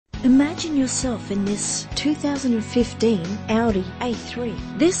Imagine yourself in this 2015 Audi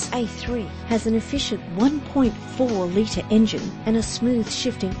A3. This A3 has an efficient 1.4 litre engine and a smooth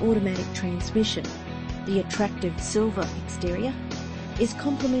shifting automatic transmission. The attractive silver exterior is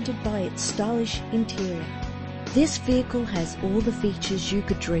complemented by its stylish interior. This vehicle has all the features you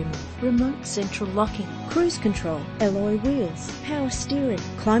could dream of: remote central locking, cruise control, alloy wheels, power steering,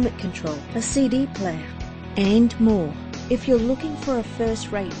 climate control, a CD player, and more. If you're looking for a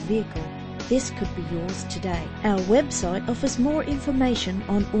first-rate vehicle, this could be yours today. Our website offers more information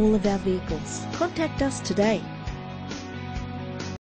on all of our vehicles. Contact us today.